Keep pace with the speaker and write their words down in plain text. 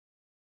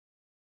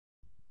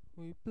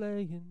We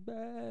playing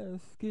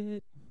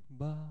basketball.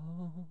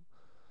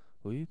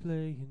 We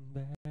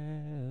playing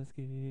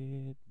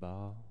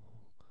basketball.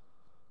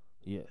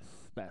 Yes,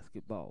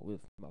 basketball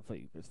is my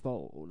favorite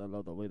sport. I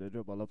love the way they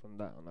dribble up and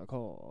down the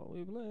court.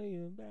 We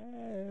playing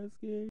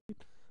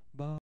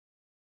basketball.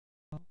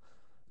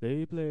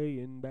 They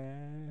playing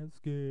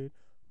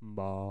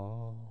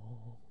basketball.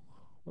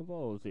 My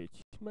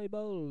Voltage, my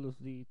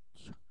Voltage.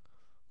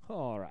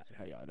 Alright,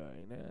 how y'all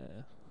doing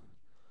there?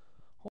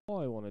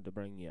 I wanted to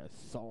bring you a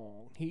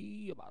song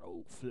here about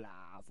old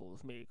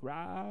fluffles,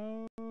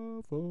 mcruffles.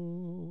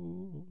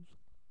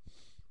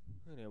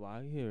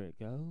 Anyway, here it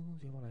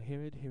goes. You wanna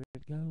hear it? Here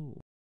it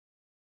goes.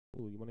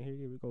 You wanna hear it?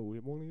 Here it goes.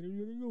 You wanna hear it?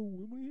 Here it goes.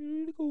 You wanna hear it?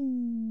 Here it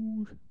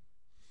goes.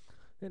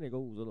 And it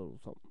goes a little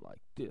something like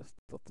this.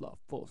 The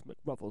fluffles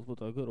mcruffles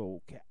was a good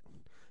old cat.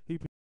 He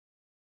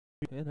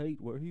and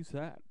ate where he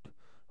sat.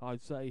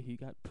 I'd say he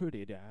got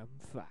pretty damn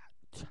fat.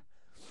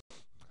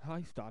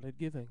 I started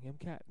giving him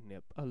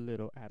catnip a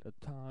little at a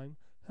time,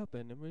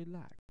 helping him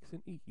relax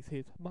and ease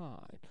his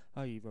mind.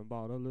 I even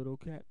bought a little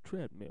cat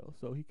treadmill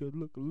so he could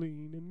look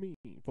lean and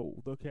mean for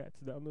the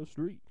cats down the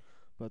street.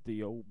 But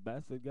the old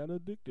bastard got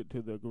addicted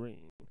to the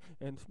green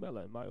and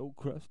smelling my old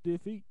crusty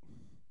feet.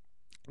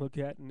 The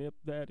catnip,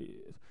 that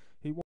is.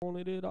 He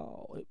wanted it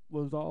all. It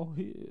was all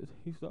his.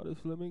 He started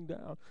slimming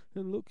down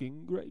and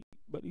looking great,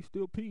 but he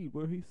still peed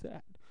where he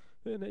sat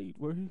and ate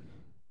where he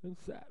and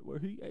sat where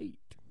he ate.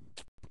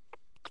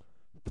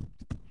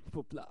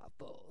 For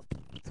fluffles,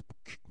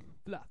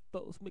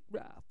 fluffles,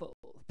 mcruffles,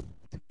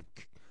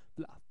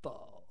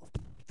 fluffles,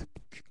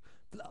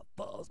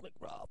 fluffles,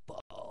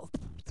 mcruffles,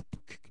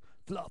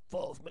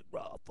 fluffles,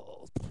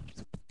 mcruffles.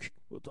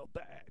 Was a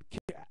bad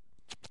cat,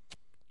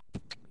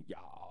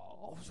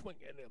 y'all,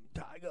 swinging them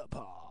tiger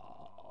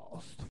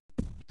paws.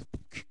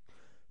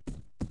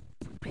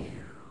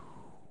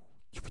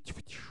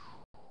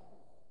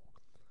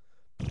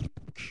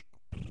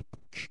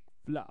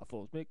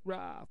 Fluffles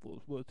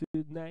mcruffles was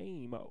his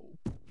name, oh.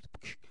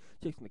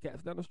 Chasing the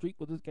cats down the street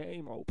with his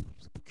game, oh.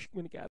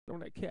 When he got on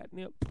that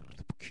catnip,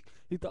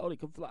 he thought he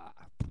could fly.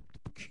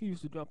 He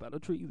used to jump out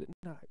of trees at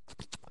night.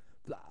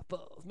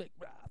 Fluffles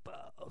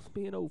mcruffles.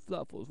 Me and old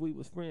Fluffles, we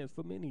was friends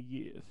for many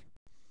years.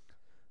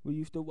 We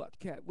used to watch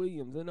Cat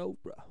Williams and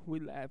Oprah.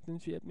 We laughed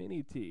and shed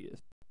many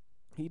tears.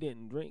 He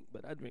didn't drink,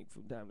 but I drank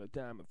from time to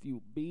time a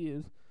few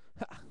beers.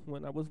 Ha!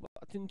 When I was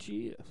watching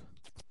Cheers.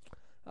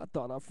 I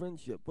thought our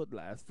friendship would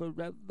last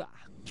forever.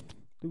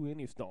 Through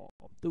any storm,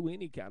 through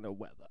any kind of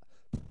weather.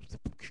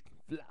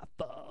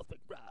 Fluffles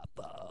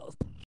mcruffles.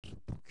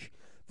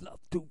 Fluff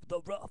to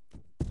the rough.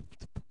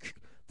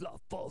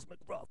 Fluffles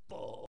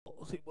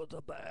mcruffles. He was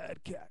a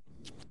bad cat.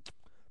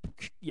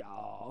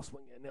 Y'all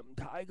swinging them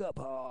tiger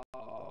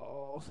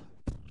paws.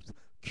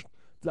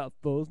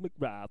 Fluffles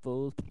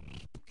mcruffles.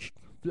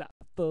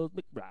 Fluffles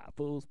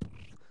mcruffles.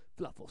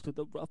 Fluffles to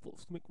the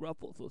ruffles.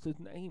 McRuffles was his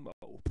name,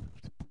 oh.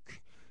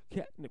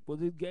 Catnip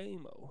was his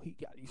game, oh. He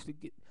got used to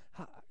get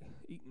high,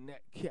 eating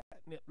that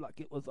catnip like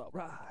it was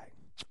alright.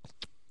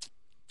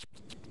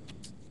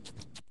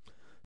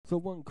 So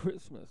one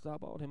Christmas, I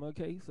bought him a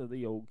case of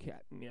the old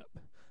catnip.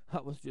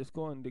 I was just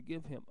going to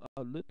give him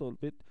a little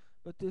bit,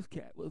 but this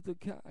cat was the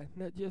kind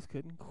that just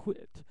couldn't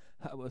quit.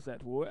 I was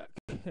at work,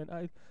 and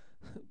I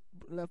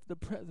left the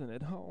present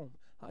at home.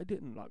 I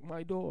didn't lock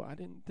my door. I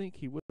didn't think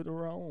he would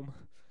roam.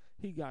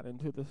 He got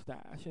into the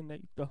stash and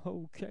ate the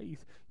whole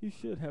case. You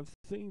should have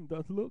seen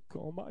the look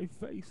on my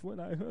face when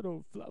I heard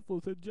old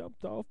Fluffles had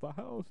jumped off the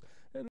house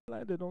and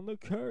landed on the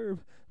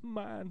curb.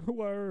 Man,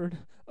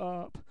 word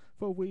up.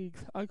 For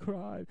weeks I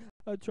cried.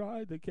 I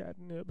tried the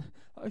catnip.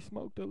 I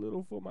smoked a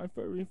little for my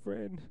furry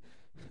friend.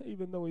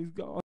 Even though he's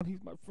gone,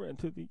 he's my friend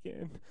to the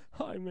end.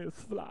 I miss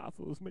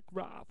Fluffles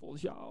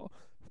mcruffles, y'all.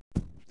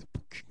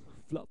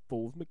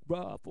 Fluffles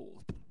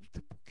mcruffles.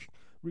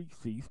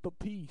 Reese's for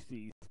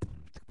pieces.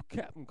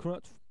 Captain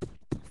Crunch,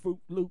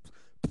 Fruit Loops,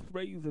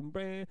 Raisin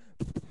Bran,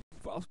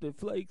 Frosted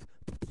Flakes,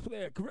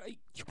 they're great.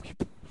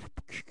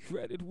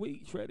 Shredded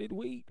wheat,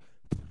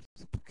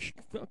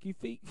 funky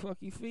feet,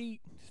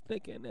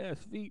 stinking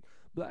ass feet,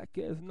 black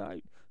as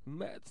night,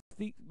 Matt's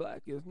feet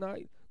black as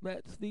night,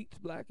 Matt's feet's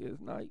black as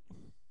night.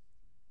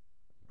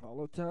 All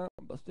the time,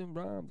 busting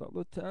rhymes all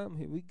the time,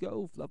 here we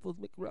go, Fluffles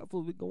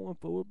mcruffles, we going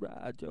for a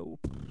ride, Joe.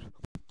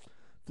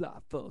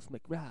 Fluffles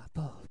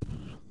mcruffles.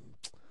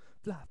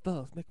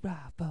 Fluffles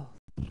mcruffles.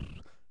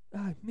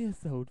 I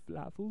miss old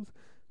Fluffles.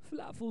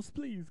 Fluffles,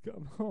 please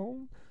come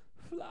home.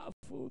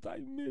 Fluffles, I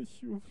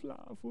miss you,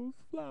 Fluffles.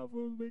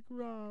 Fluffles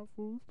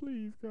mcruffles,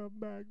 please come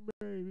back,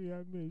 baby.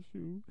 I miss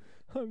you.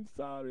 I'm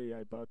sorry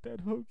I bought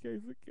that whole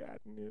case of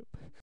catnip.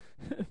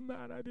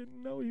 Man, I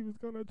didn't know he was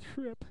gonna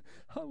trip.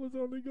 I was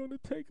only gonna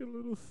take a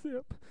little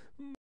sip.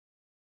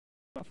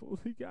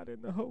 Fluffles, he got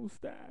in the whole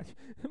stash.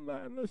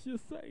 Man, let's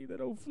just say that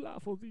old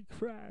Fluffles, he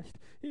crashed.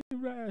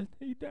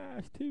 He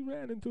dashed, he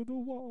ran into the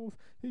walls.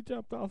 He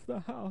jumped off the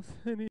house,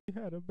 and he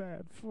had a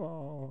bad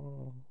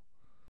fall.